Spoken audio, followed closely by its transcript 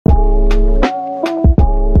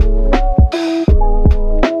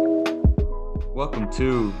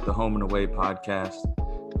to the Home and Away podcast.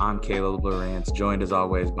 I'm Caleb Lawrence, joined as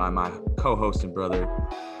always by my co-host and brother,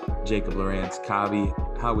 Jacob Lawrence. Kabi,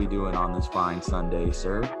 how we doing on this fine Sunday,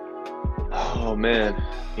 sir? Oh, man.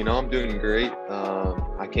 I'm doing great.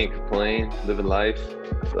 I can't complain, living life.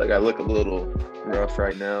 I feel like I look a little rough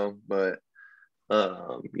right now, but,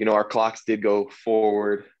 our clocks did go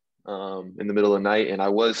forward in the middle of the night, and I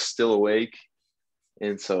was still awake.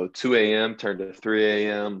 And so 2 a.m. turned to 3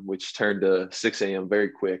 a.m., which turned to 6 a.m. very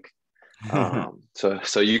quick. So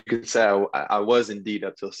you could say I was indeed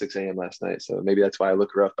up till 6 a.m. last night. So maybe that's why I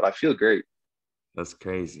look rough, but I feel great. That's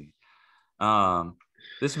crazy.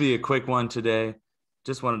 This will be a quick one today.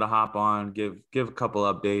 Just wanted to hop on, give a couple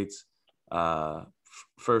updates.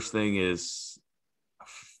 First thing is,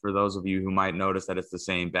 for those of you who might notice that it's the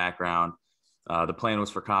same background, the plan was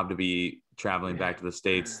for Cobb to be traveling back to the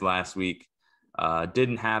States last week.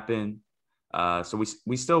 Didn't happen. So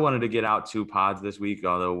we still wanted to get out 2 pods this week,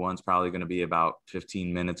 although one's probably going to be about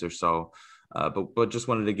 15 minutes or so. But just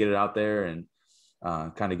wanted to get it out there and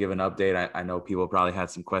kind of give an update. I know people probably had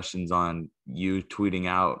some questions on you tweeting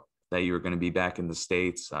out that you were going to be back in the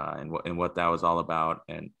States and what that was all about.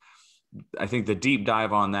 And I think the deep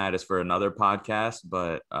dive on that is for another podcast.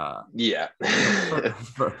 But yeah,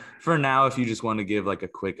 for now, if you just want to give like a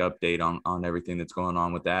quick update on everything that's going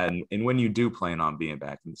on with that and when you do plan on being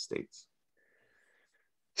back in the States.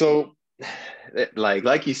 So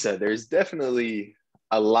like you said, there's definitely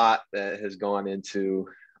a lot that has gone into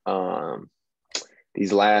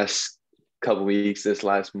these last couple weeks, this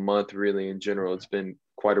last month, really in general. It's been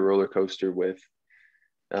quite a roller coaster with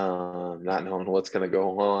not knowing what's going to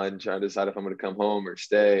go on, trying to decide if I'm going to come home or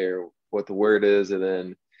stay or what the word is. And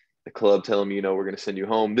then the club telling me, we're going to send you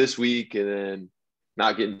home this week, and then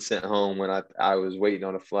not getting sent home when I was waiting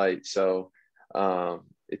on a flight. So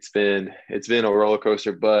it's been a roller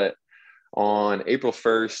coaster, but on April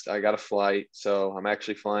 1st, I got a flight. So I'm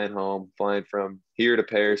actually flying home, flying from here to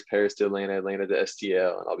Paris, Paris to Atlanta, Atlanta to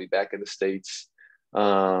STL, and I'll be back in the States.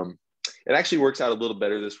 It actually works out a little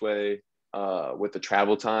better this way with the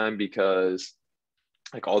travel time, because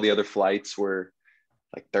like all the other flights were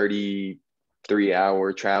like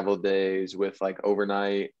 33-hour travel days with like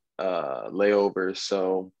overnight layovers.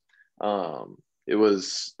 So it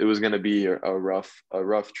was going to be a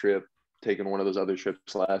rough trip, taking one of those other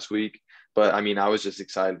trips last week. But I mean, I was just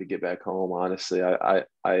excited to get back home. Honestly, I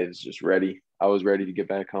was just ready. I was ready to get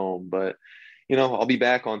back home, but I'll be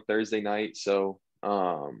back on Thursday night. So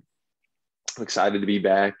I'm excited to be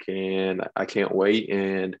back, and I can't wait,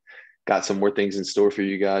 and got some more things in store for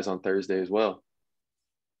you guys on Thursday as well.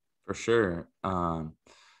 For sure.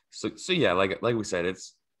 So yeah, like we said,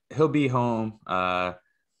 he'll be home. A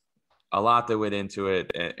lot that went into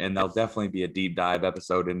it, and there'll definitely be a deep dive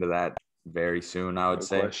episode into that very soon, I would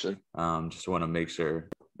say. Question. Just want to make sure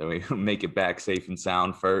that we make it back safe and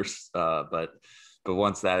sound first. But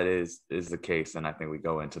once that is the case, then I think we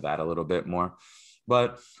go into that a little bit more.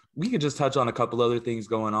 But we could just touch on a couple other things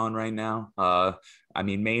going on right now. I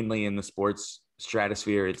mean, mainly in the sports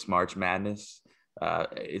stratosphere, it's March Madness.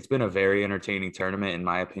 It's been a very entertaining tournament, in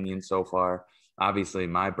my opinion, so far. Obviously,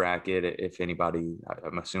 my bracket, if anybody,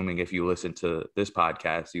 I'm assuming if you listen to this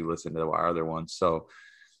podcast, you listen to our other ones. So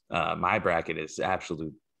my bracket is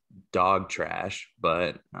absolute dog trash.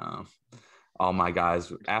 But all my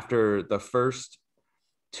guys, after the first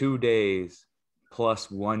 2 days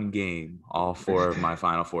plus 1 game, all 4 of my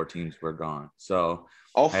Final Four teams were gone. So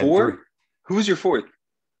all 4? Who was your 4th?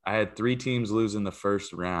 I had 3 teams lose in the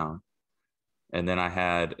first round. And then I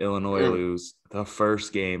had Illinois lose the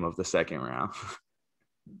first game of the second round.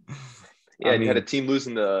 Yeah, I had a team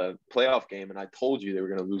losing the playoff game, and I told you they were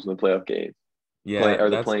going to lose in the playoff game. Yeah,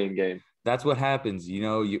 the playing game. That's what happens.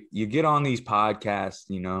 You get on these podcasts,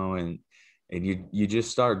 and you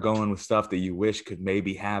just start going with stuff that you wish could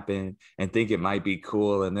maybe happen and think it might be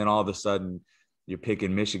cool. And then all of a sudden you're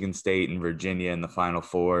picking Michigan State and Virginia in the Final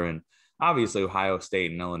Four. And obviously Ohio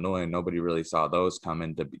State and Illinois, nobody really saw those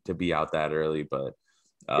coming to be out that early. But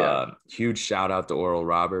huge shout out to Oral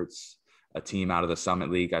Roberts, a team out of the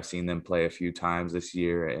Summit League. I've seen them play a few times this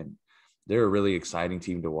year, and they're a really exciting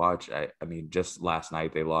team to watch. I mean, just last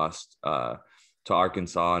night they lost to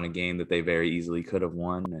Arkansas in a game that they very easily could have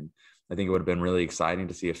won. And I think it would have been really exciting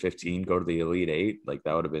to see a 15 go to the Elite 8. Like,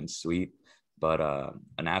 that would have been sweet. But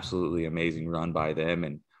an absolutely amazing run by them,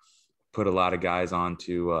 and put a lot of guys on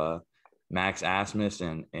to Max Asmus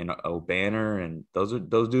and O'Banner, and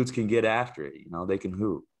those dudes can get after it. They can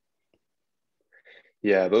hoop.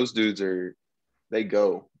 Yeah, those dudes they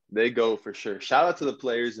go for sure. Shout out to the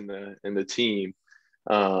players in the team.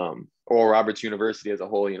 Oral Roberts University as a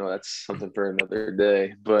whole, that's something for another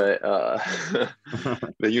day. But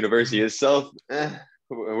the university itself,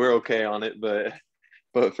 we're okay on it. But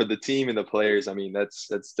for the team and the players, I mean,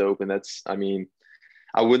 that's dope. And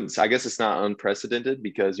I guess it's not unprecedented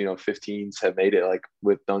because, 15s have made it, like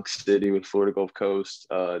with Dunk City, with Florida Gulf Coast,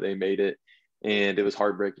 they made it. And it was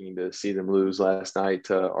heartbreaking to see them lose last night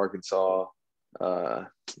to Arkansas.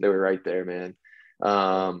 They were right there, man.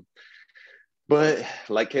 But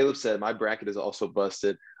like Caleb said, my bracket is also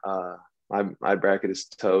busted. My bracket is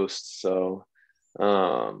toast. So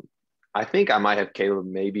I think I might have Caleb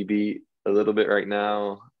maybe beat a little bit right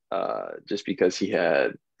now, just because he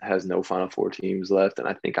has no Final Four teams left, and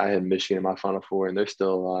I think I had Michigan in my Final Four, and they're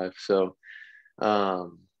still alive. So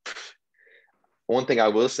one thing I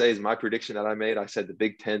will say is my prediction that I made. I said the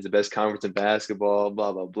Big Ten's the best conference in basketball.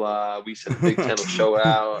 Blah blah blah. We said the Big Ten will show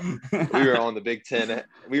out. We were on the Big Ten.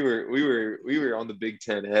 We were on the Big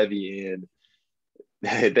Ten heavy, and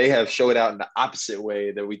they have showed out in the opposite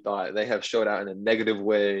way that we thought. They have showed out in a negative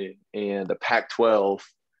way, and the Pac-12,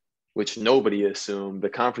 which nobody assumed, the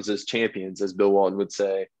conference's champions, as Bill Walton would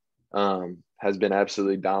say, has been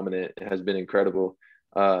absolutely dominant. It has been incredible.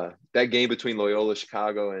 That game between Loyola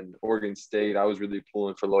Chicago and Oregon State, I was really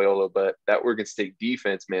pulling for Loyola, but that Oregon State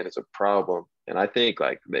defense, man, is a problem. And I think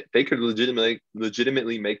like they could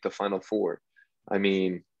legitimately make the Final Four. I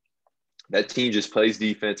mean, that team just plays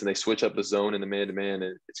defense and they switch up the zone and the man-to-man,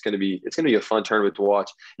 and it's gonna be a fun tournament to watch.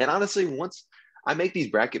 And honestly, once I make these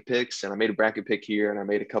bracket picks, and I made a bracket pick here and I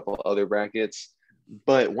made a couple of other brackets,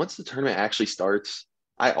 but once the tournament actually starts,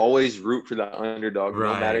 I always root for the underdog,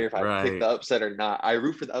 no matter if I pick the upset or not. I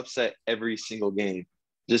root for the upset every single game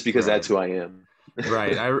just because that's who I am.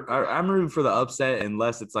 Right. I'm rooting for the upset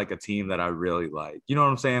unless it's like a team that I really like. You know what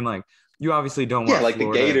I'm saying? Like, you obviously don't want like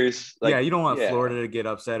Florida. The Gators. You don't want Florida to get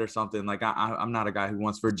upset or something. Like, I'm not a guy who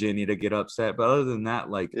wants Virginia to get upset. But other than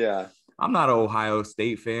that, like, I'm not an Ohio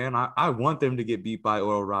State fan. I want them to get beat by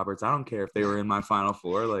Oral Roberts. I don't care if they were in my Final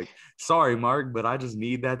Four. Like, sorry, Mark, but I just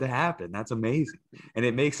need that to happen. That's amazing. And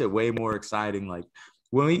it makes it way more exciting. Like,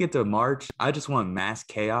 when we get to March, I just want mass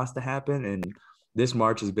chaos to happen. And this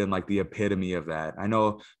March has been like the epitome of that. I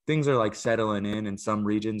know things are like settling in some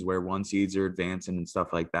regions where 1 seeds are advancing and stuff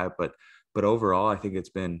like that. But overall, I think it's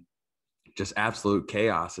been just absolute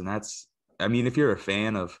chaos. And I mean, if you're a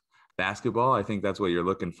fan of basketball, I think that's what you're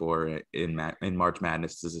looking for in March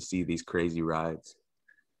Madness, is to see these crazy rides.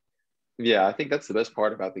 Yeah, I think that's the best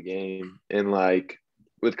part about the game. And like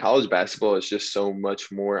with college basketball, it's just so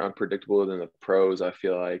much more unpredictable than the pros, I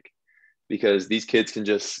feel like, because these kids can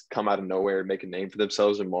just come out of nowhere and make a name for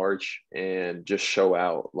themselves in March and just show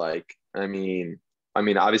out. Like, I mean,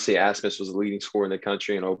 obviously Asmus was the leading scorer in the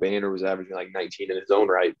country and O'Banner was averaging like 19 in his own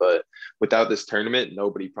right. But without this tournament,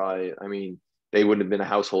 nobody probably, they wouldn't have been a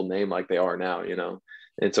household name like they are now,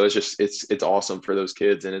 And so it's awesome for those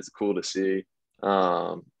kids and it's cool to see.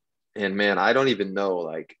 And man, I don't even know,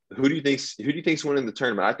 like, who do you think's winning the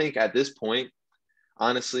tournament? I think at this point,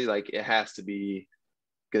 honestly, like it has to be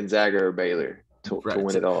Gonzaga or Baylor to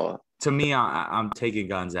win it all. To me, I'm taking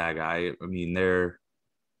Gonzaga. I mean,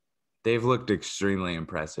 they've looked extremely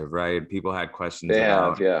impressive, right? People had questions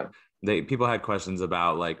people had questions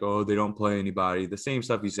about like, oh, they don't play anybody. The same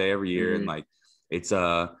stuff you say every year. And like, it's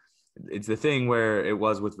the thing where it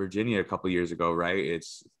was with Virginia a couple years ago, right?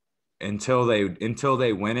 It's until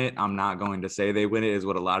they win it, I'm not going to say they win it, is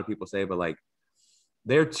what a lot of people say, but like,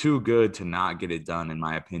 they're too good to not get it done, in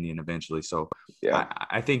my opinion, eventually. So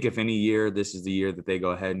I think if any year, this is the year that they go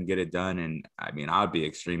ahead and get it done. And I mean, I'd be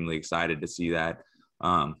extremely excited to see that.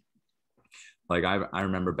 Like I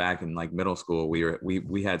remember back in like middle school,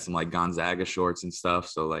 we had some like Gonzaga shorts and stuff.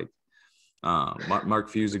 So like Mark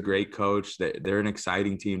Few's a great coach. They're an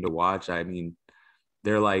exciting team to watch. I mean,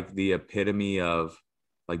 they're like the epitome of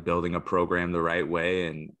like building a program the right way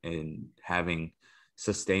and having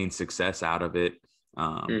sustained success out of it.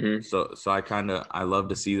 So I love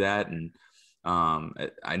to see that. And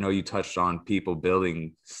I know you touched on people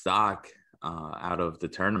building stock out of the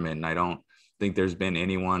tournament. And I don't think there's been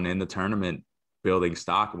anyone in the tournament building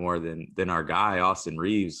stock more than our guy, Austin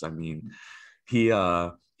Reeves. I mean, he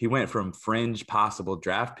went from fringe possible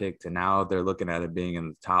draft pick to now they're looking at it being in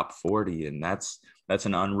the top 40. And that's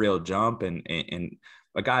an unreal jump. And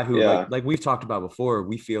a guy who like we've talked about before,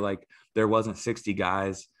 we feel like there wasn't 60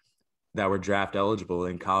 guys that were draft eligible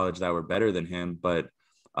in college that were better than him. But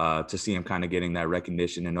to see him kind of getting that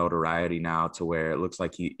recognition and notoriety now to where it looks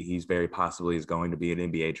like he's very possibly is going to be an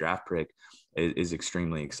NBA draft pick is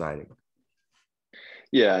extremely exciting.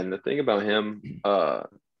 Yeah. And the thing about him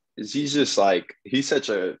is he's just like, he's such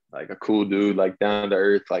a cool dude, like down to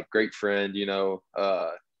earth, like great friend,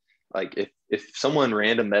 like if someone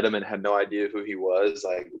random met him and had no idea who he was,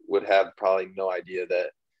 like would have probably no idea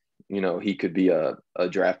that, he could be a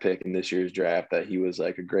draft pick in this year's draft, that he was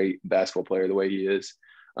like a great basketball player the way he is.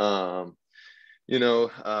 Um, you know,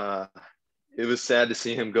 it was sad to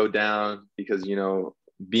see him go down because,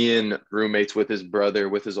 being roommates with his brother,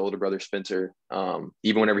 with his older brother, Spencer,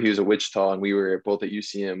 even whenever he was at Wichita and we were both at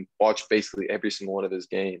UCM, watched basically every single one of his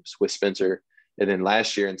games with Spencer. And then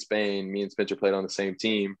last year in Spain, me and Spencer played on the same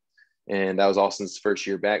team. And that was Austin's first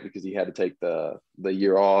year back because he had to take the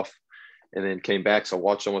year off and then came back. So I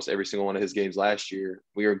watched almost every single one of his games last year.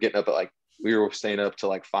 We were staying up to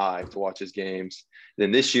like 5 to watch his games.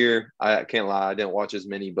 Then this year, I can't lie, I didn't watch as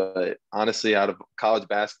many, but honestly, out of college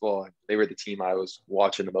basketball, they were the team I was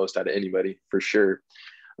watching the most out of anybody for sure.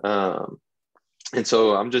 And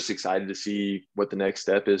so I'm just excited to see what the next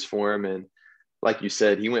step is for him. And like you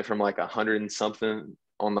said, he went from like 100 and something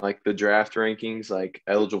on like the draft rankings, like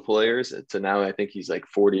eligible players, to now I think he's like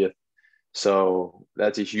 40th. So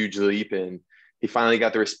that's a huge leap. And he finally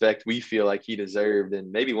got the respect we feel like he deserved.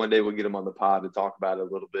 And maybe one day we'll get him on the pod to talk about it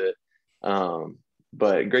a little bit.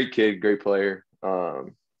 But great kid, great player.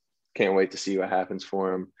 Can't wait to see what happens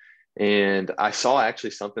for him. And I saw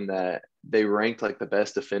actually something that they ranked like the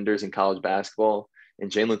best defenders in college basketball, and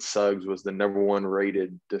Jalen Suggs was the number 1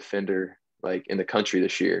 rated defender like in the country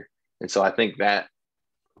this year. And so I think that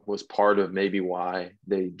was part of maybe why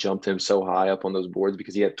they jumped him so high up on those boards,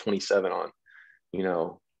 because he had 27 on,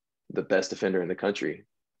 the best defender in the country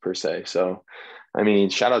per se. So, I mean,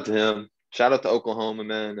 shout out to him. Shout out to Oklahoma,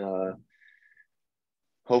 man.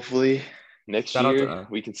 Hopefully next year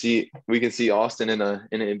we can see Austin in an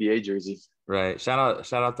NBA jersey. Right. Shout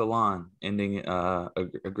out to Lon, ending a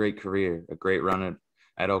great career, a great run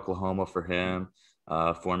at Oklahoma for him.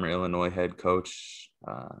 Former Illinois head coach.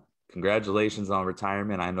 Congratulations on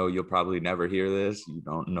retirement. I know you'll probably never hear this. You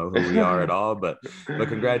don't know who we are at all, but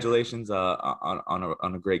congratulations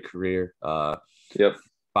on a great career. Yep.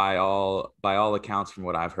 By all accounts, from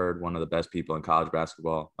what I've heard, one of the best people in college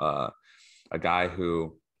basketball. A guy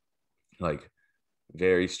who, like,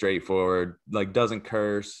 very straightforward, like doesn't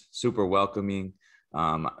curse, super welcoming.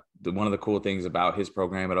 One of the cool things about his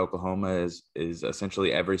program at Oklahoma is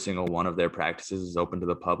essentially every single one of their practices is open to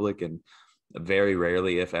the public, and very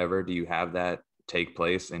rarely, if ever, do you have that take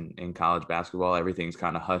place in college basketball. Everything's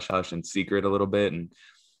kind of hush hush and secret a little bit, and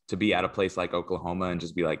to be at a place like Oklahoma and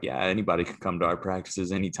just be like, yeah, anybody can come to our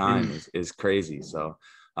practices anytime is crazy. So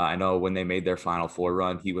I know when they made their Final Four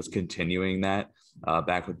run, he was continuing that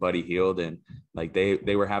back with Buddy Hield, and like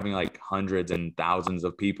they were having like hundreds and thousands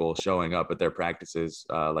of people showing up at their practices,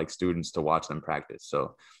 like students to watch them practice.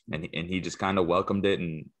 So and he just kind of welcomed it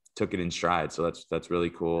and took it in stride. So that's really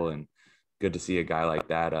cool, and good to see a guy like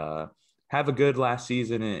that have a good last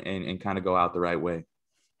season and kind of go out the right way.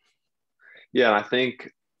 Yeah, and I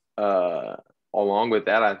think along with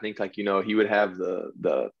that, I think like, he would have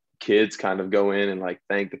the kids kind of go in and like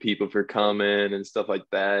thank the people for coming and stuff like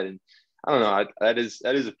that. And I don't know, that is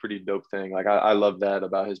a pretty dope thing. Like I love that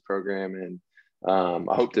about his program, and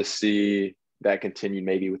I hope to see that continue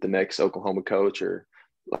maybe with the next Oklahoma coach, or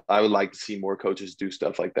I would like to see more coaches do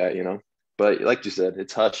stuff like that, But like you said,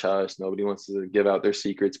 it's hush hush. Nobody wants to give out their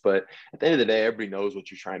secrets. But at the end of the day, everybody knows what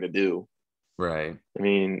you're trying to do. Right. I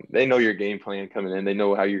mean, they know your game plan coming in. They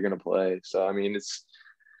know how you're going to play. So, I mean,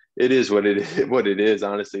 it is what it is,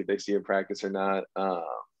 honestly, if they see in practice or not.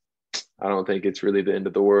 I don't think it's really the end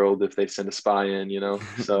of the world if they send a spy in,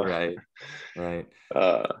 So right.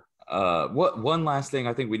 What one last thing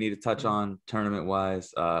I think we need to touch on tournament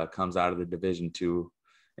wise comes out of the Division II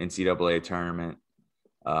NCAA tournament.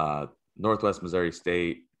 Northwest Missouri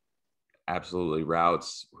State absolutely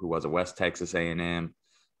routs who was a West Texas A&M.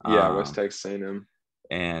 Yeah, West Texas A&M.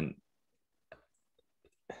 And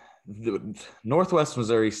the Northwest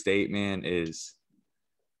Missouri State, man, is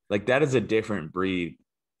like, that is a different breed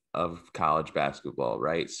of college basketball,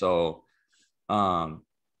 right? So that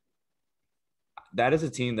is a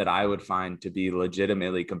team that I would find to be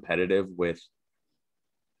legitimately competitive with.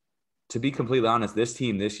 To be completely honest, this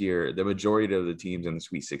team this year, the majority of the teams in the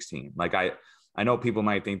Sweet 16, like I know people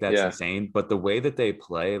might think that's insane, but the way that they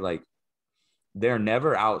play, like, they're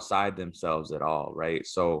never outside themselves at all, right?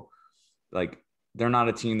 So, like, they're not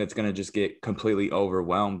a team that's going to just get completely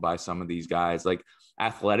overwhelmed by some of these guys. Like,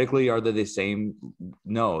 athletically, are they the same?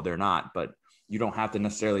 No, they're not. But you don't have to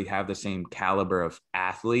necessarily have the same caliber of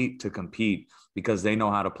athlete to compete, because they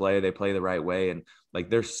know how to play. They play the right way. And, like,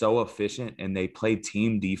 they're so efficient and they play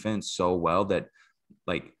team defense so well that,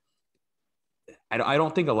 like, I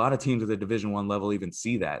don't think a lot of teams at the Division I level even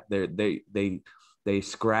see that. They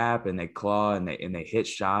scrap and they claw and they hit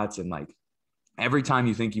shots, and, like, every time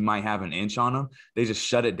you think you might have an inch on them, they just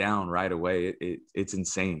shut it down right away. It's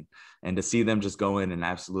insane. And to see them just go in and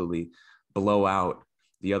absolutely blow out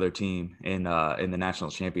the other team in the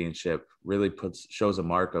national championship really shows a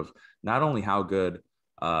mark of not only how good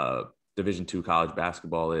Division II college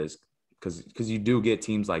basketball is, because you do get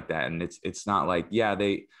teams like that, and it's not like, yeah,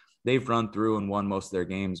 they've run through and won most of their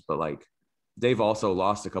games, but like they've also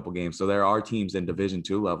lost a couple games. So there are teams in Division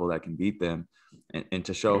II level that can beat them, and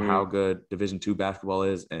to show how good Division II basketball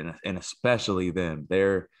is, and especially them,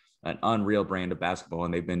 they're an unreal brand of basketball,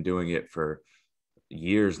 and they've been doing it for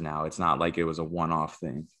years now. It's not like it was a one-off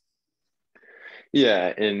thing.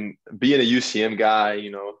 Yeah, and being a UCM guy,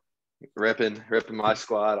 you know, repping my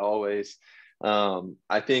squad always.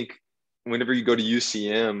 I think whenever you go to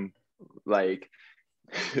UCM, like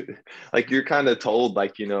like you're kind of told,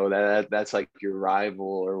 like, you know, that's like your rival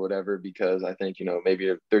or whatever, because I think, you know,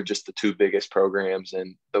 maybe they're just the two biggest programs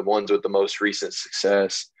and the ones with the most recent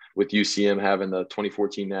success, with UCM having the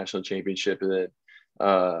 2014 national championship, and then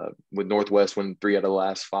with Northwest winning 3 out of the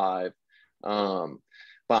last 5.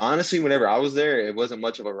 But honestly, whenever I was there, it wasn't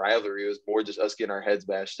much of a rivalry. It was more just us getting our heads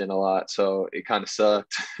bashed in a lot. So it kind of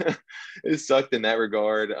sucked. It sucked in that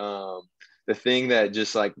regard. The thing that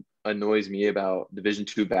just like annoys me about Division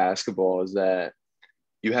II basketball is that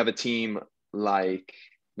you have a team like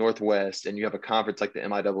Northwest and you have a conference like the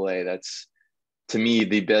MIAA that's, to me,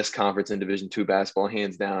 the best conference in Division II basketball,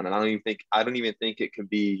 hands down. And I don't even think it can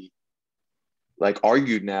be like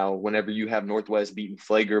argued now whenever you have Northwest beating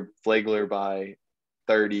Flagler by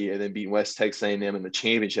 30 and then beating West Texas A&M in the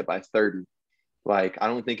championship by 30. Like, I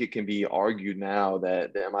don't think it can be argued now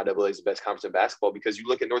that the MIAA is the best conference in basketball, because you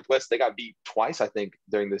look at Northwest, they got beat twice, I think,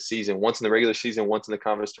 during the season, once in the regular season, once in the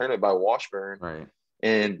conference tournament by Washburn. Right.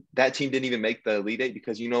 And that team didn't even make the Elite Eight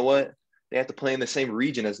because, you know what? They have to play in the same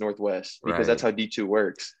region as Northwest, because that's how D2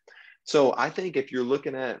 works. So I think if you're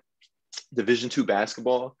looking at Division II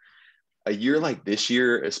basketball, a year like this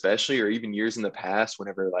year, especially, or even years in the past,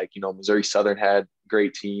 whenever, like, you know, Missouri Southern had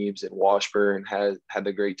great teams and Washburn had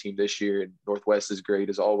the great team this year, and Northwest is great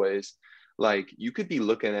as always, like, you could be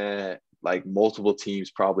looking at like multiple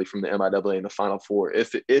teams probably from the MIAA in the Final Four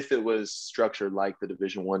if it was structured like the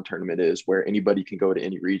Division I tournament is, where anybody can go to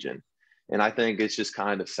any region. And I think it's just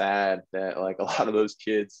kind of sad that like a lot of those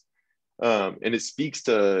kids, and it speaks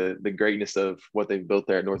to the greatness of what they've built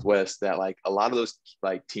there at Northwest, that like a lot of those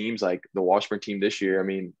like teams, like the Washburn team this year, I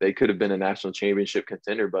mean, they could have been a national championship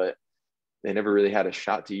contender, but they never really had a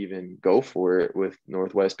shot to even go for it with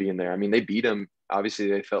Northwest being there. I mean, they beat them. Obviously,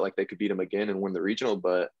 they felt like they could beat them again and win the regional,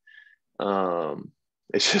 but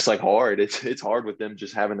it's just like hard. It's hard with them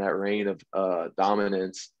just having that reign of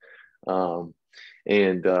dominance. And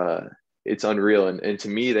it's unreal. And to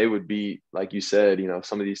me, they would be, like you said, you know,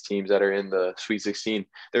 some of these teams that are in the Sweet 16,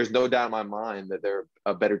 there's no doubt in my mind that they're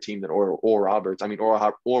a better team than Oral Roberts. I mean,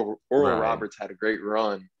 Oral Roberts had a great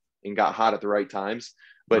run and got hot at the right times.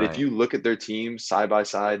 But if you look at their teams side by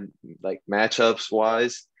side, like matchups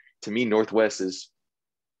wise, to me, Northwest is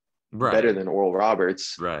better than Oral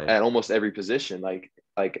Roberts at almost every position. Like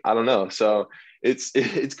I don't know. So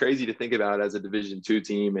it's crazy to think about as a Division II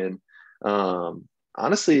team. And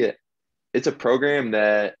honestly, it's a program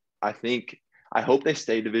that I hope they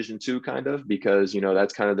stay Division II kind of, because, you know,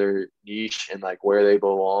 that's kind of their niche and like where they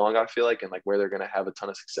belong, I feel like, and like where they're going to have a ton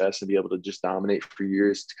of success and be able to just dominate for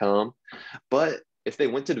years to come. But if they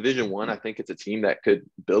went to Division I think it's a team that could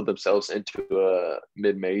build themselves into a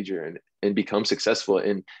mid-major and become successful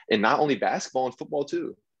in not only basketball and football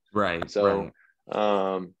too. So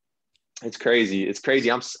it's crazy. It's crazy.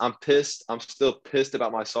 I'm pissed. I'm still pissed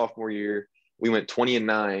about my sophomore year. We went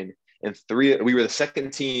 20-9. And we were the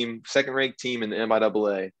second-ranked team in the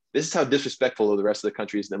MIAA. This is how disrespectful of the rest of the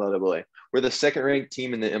country is in the MIAA. We're the second-ranked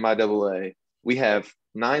team in the MIAA. We have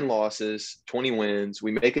 9 losses, 20 wins.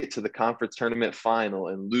 We make it to the conference tournament final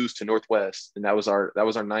and lose to Northwest, and that was our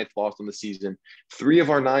 9th loss on the season. 3 of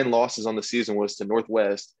our 9 losses on the season was to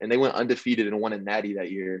Northwest, and they went undefeated and won a natty that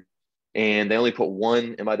year. And they only put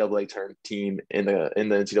 1 MIAA team in the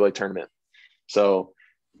NCAA tournament. So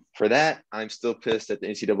for that, I'm still pissed at the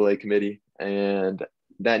NCAA committee, and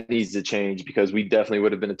that needs to change, because we definitely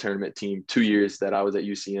would have been a tournament team 2 years that I was at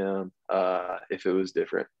UCM if it was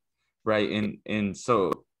different. Right. And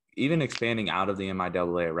so even expanding out of the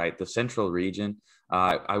MIAA, right, the Central region,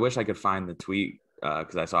 I wish I could find the tweet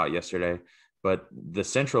because I saw it yesterday, but the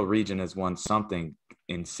Central region has won something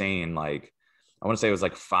insane. Like, I want to say it was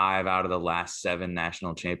like 5 out of the last 7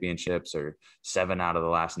 national championships, or 7 out of the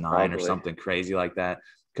last 9 Probably. Or something crazy like that.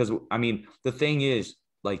 Because, I mean, the thing is,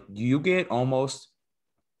 like, you get almost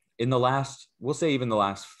in the last, we'll say even the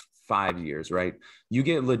last 5 years, right? You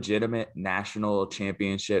get legitimate national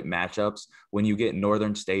championship matchups when you get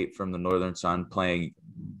Northern State from the Northern Sun playing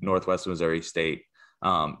Northwest Missouri State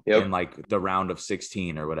in Yep. like the round of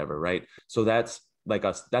 16 or whatever, right? So that's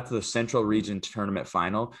the Central Region tournament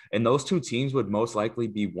final, and those two teams would most likely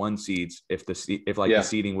be one seeds if the Yeah.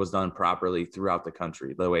 seeding was done properly throughout the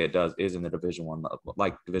country, the way it is in the Division One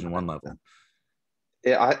level.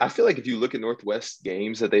 Yeah, I feel like if you look at Northwest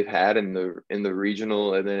games that they've had in the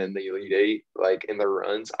regional and then in the Elite Eight, like in the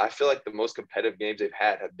runs, I feel like the most competitive games they've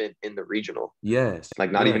had have been in the regional, Yes,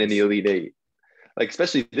 like not even in the yes. Elite Eight. Like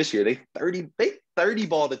especially this year, they 30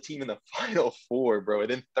 ball the team in the Final Four, bro, and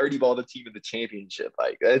then 30 ball the team in the championship.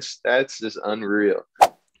 Like that's just unreal.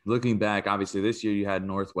 Looking back, obviously this year you had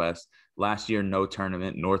Northwest. Last year, no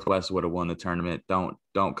tournament. Northwest would have won the tournament. Don't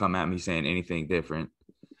come at me saying anything different.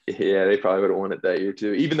 Yeah, they probably would have won it that year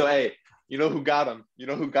too. Even though, hey, you know who got them? You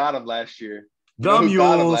know who got them last year? You know The who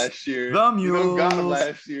got them Mules. last year? The You know who got them Mules.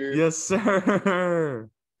 last year? Yes, sir.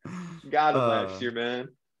 Got them last year, man.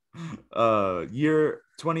 Year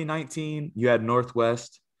 2019, you had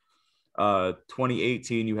Northwest.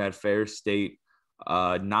 2018, you had Fair State.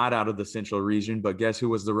 Not out of the Central Region, but guess who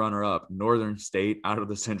was the runner-up? Northern State out of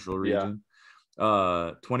the Central Yeah. Region.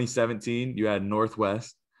 2017, you had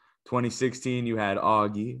Northwest. 2016, you had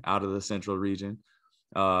Augie out of the Central Region.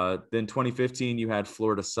 Then 2015, you had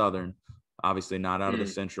Florida Southern, obviously not out of the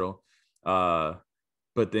Central.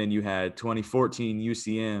 But then you had 2014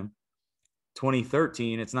 UCM.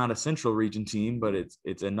 2013, it's not a Central Region team, but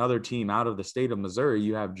it's another team out of the state of Missouri.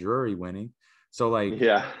 You have Drury winning. So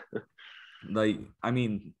Yeah. I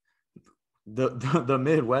mean, the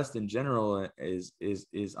Midwest in general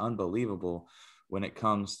is unbelievable when it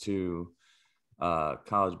comes to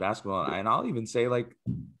college basketball. And I'll even say like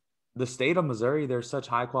the state of Missouri, there's such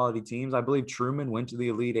high quality teams. I believe Truman went to the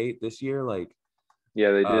Elite Eight this year. Like,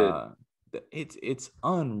 Yeah, they did. It's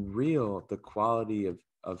unreal the quality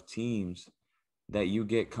of teams that you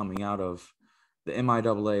get coming out of the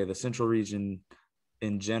MIAA, the Central Region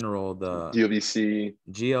in general, the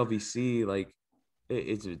GLVC. Like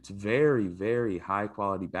it's very, very high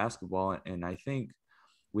quality basketball. And I think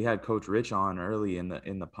we had Coach Rich on early in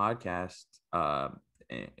the podcast,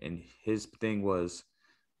 and his thing was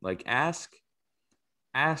like ask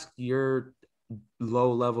your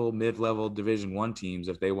low level, mid level Division I teams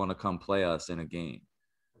if they want to come play us in a game.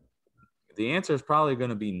 The answer is probably going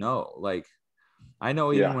to be no. Like I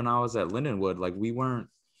know even when I was at Lindenwood, like we weren't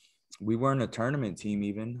a tournament team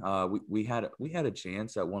even. We had a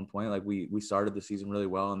chance at one point. Like we started the season really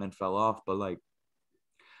well and then fell off, but like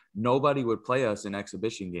nobody would play us in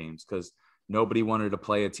exhibition games because nobody wanted to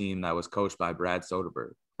play a team that was coached by Brad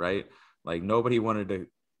Soderberg, right? Like nobody wanted to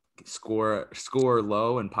score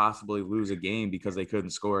low and possibly lose a game because they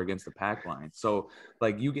couldn't score against the pack line. So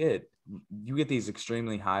like you get these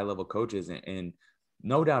extremely high level coaches and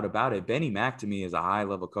no doubt about it, Benny Mack to me is a high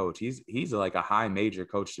level coach. He's like a high major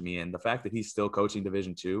coach to me. And the fact that he's still coaching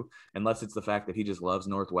Division II, unless it's the fact that he just loves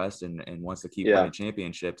Northwest and wants to keep winning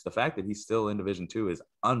championships, the fact that he's still in Division II is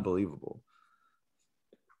unbelievable.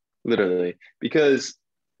 Literally. Because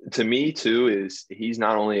to me too, is he's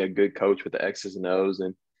not only a good coach with the X's and O's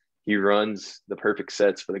and he runs the perfect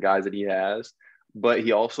sets for the guys that he has, but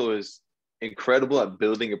he also is incredible at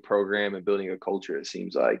building a program and building a culture, it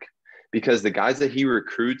seems like. Because the guys that he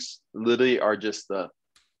recruits literally are just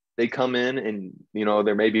they come in and, you know,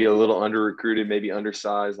 they're maybe a little under recruited, maybe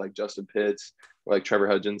undersized like Justin Pitts or like Trevor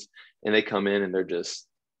Hudgens. And they come in and they're just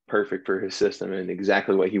perfect for his system and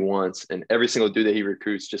exactly what he wants. And every single dude that he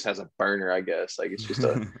recruits just has a burner, I guess. Like it's just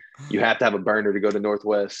you have to have a burner to go to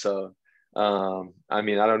Northwest. So, I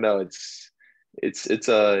mean, I don't know.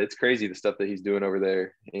 It's crazy the stuff that he's doing over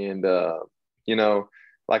there. And, you know,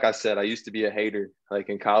 like I said, I used to be a hater, like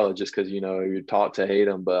in college, just because, you know, you're taught to hate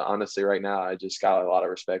him. But honestly, right now, I just got a lot of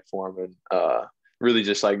respect for him and really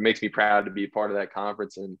just like makes me proud to be part of that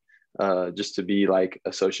conference and just to be like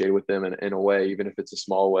associated with them in a way, even if it's a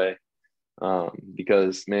small way.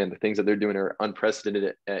 Because, man, the things that they're doing are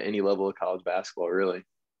unprecedented at any level of college basketball, really.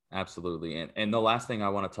 Absolutely. And the last thing I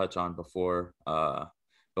want to touch on before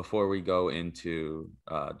we go into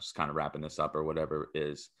just kind of wrapping this up or whatever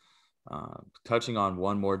is touching on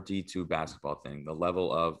one more D2 basketball thing, the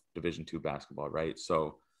level of Division II basketball, right?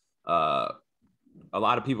 So a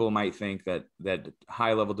lot of people might think that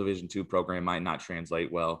high level Division II program might not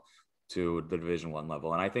translate well to the Division I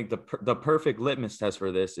level. And I think the perfect litmus test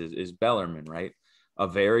for this is Bellarmine, right? A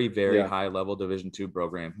very, very high level Division II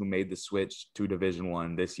program who made the switch to Division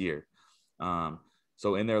I this year.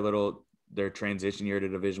 So in their transition year to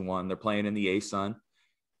Division I, they're playing in the ASUN.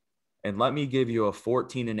 and let me give you a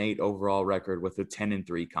 14-8 overall record with a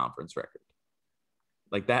 10-3 conference record.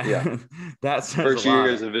 Like that, Yeah. that says first a lot.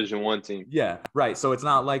 year as a Division I team. Yeah, right. So it's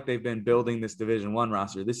not like they've been building this Division I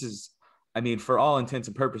roster. This is, I mean, for all intents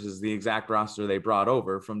and purposes, the exact roster they brought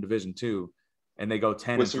over from Division II, and they go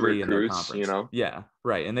 10-3 in their conference. Yeah,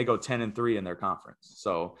 right. And they go 10-3 in their conference.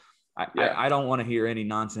 So I don't want to hear any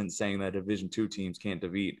nonsense saying that Division II teams can't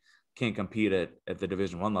compete at the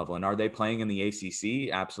Division I level. And are they playing in the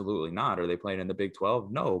ACC? Absolutely not. Are they playing in the Big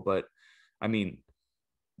 12? No. But I mean,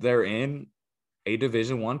 they're in a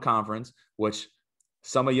Division I conference, which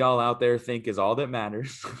some of y'all out there think is all that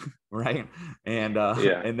matters, right? And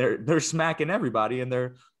and they're smacking everybody, and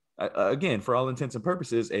they're again, for all intents and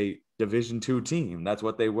purposes, a Division II team. That's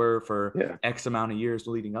what they were for X amount of years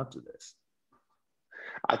leading up to this.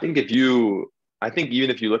 I think even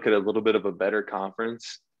if you look at a little bit of a better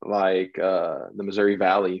conference like the Missouri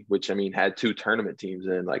Valley, which I mean had 2 tournament teams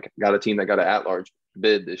and like got a team that got an at-large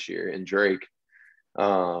bid this year in Drake.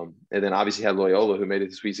 And then obviously had Loyola, who made it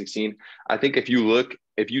to Sweet 16. I think if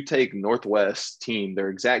you take Northwest team, their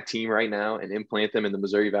exact team right now, and implant them in the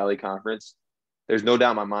Missouri Valley Conference, there's no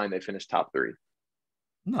doubt in my mind they finished top 3.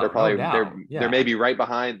 No, they're probably they're maybe right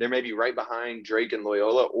behind. They're maybe right behind Drake and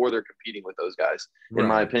Loyola, or they're competing with those guys. In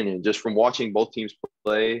my opinion, just from watching both teams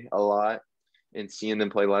play a lot and seeing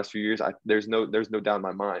them play the last few years, there's no doubt in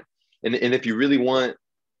my mind. And if you really want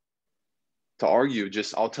to argue,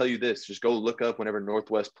 I'll tell you this: just go look up whenever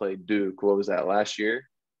Northwest played Duke. What was that last year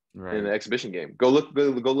in the exhibition game? Go look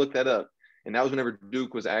that up. And that was whenever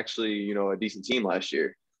Duke was actually a decent team last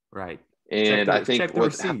year. Right. And I think check the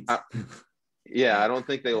receipts. I don't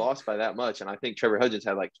think they lost by that much. And I think Trevor Hudgens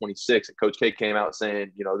had like 26, and Coach K came out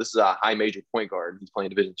saying, this is a high major point guard. He's playing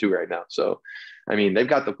Division II right now. So, I mean, they've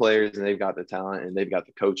got the players and they've got the talent and they've got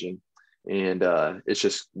the coaching. And it's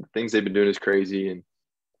just things they've been doing is crazy. And,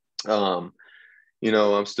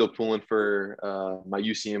 I'm still pulling for my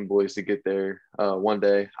UCM boys to get there one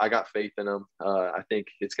day. I got faith in them. I think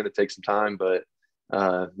it's going to take some time, but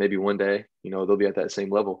maybe one day, they'll be at that same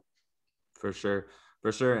level. For sure.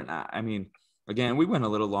 And I mean, again, we went a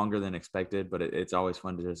little longer than expected, but it's always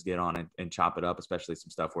fun to just get on and chop it up, especially some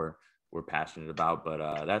stuff we're passionate about.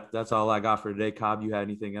 But that's all I got for today. Cobb, you had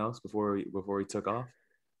anything else before we took off?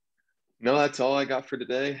 No, that's all I got for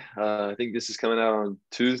today. I think this is coming out on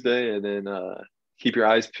Tuesday, and then keep your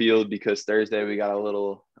eyes peeled because Thursday we got a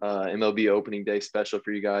little MLB opening day special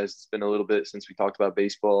for you guys. It's been a little bit since we talked about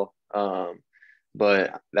baseball,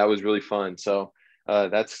 but that was really fun. So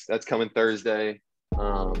that's coming Thursday.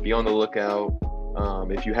 Be on the lookout.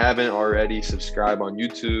 If you haven't already, subscribe on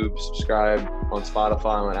YouTube, subscribe on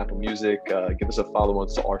Spotify, on Apple Music. Give us a follow on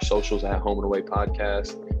our socials at Home and Away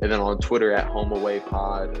Podcast, and then on Twitter at Home Away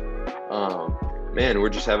Pod. Man, we're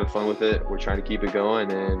just having fun with it. We're trying to keep it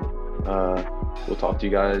going, and we'll talk to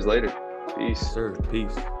you guys later. Peace. Sir,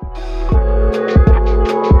 peace.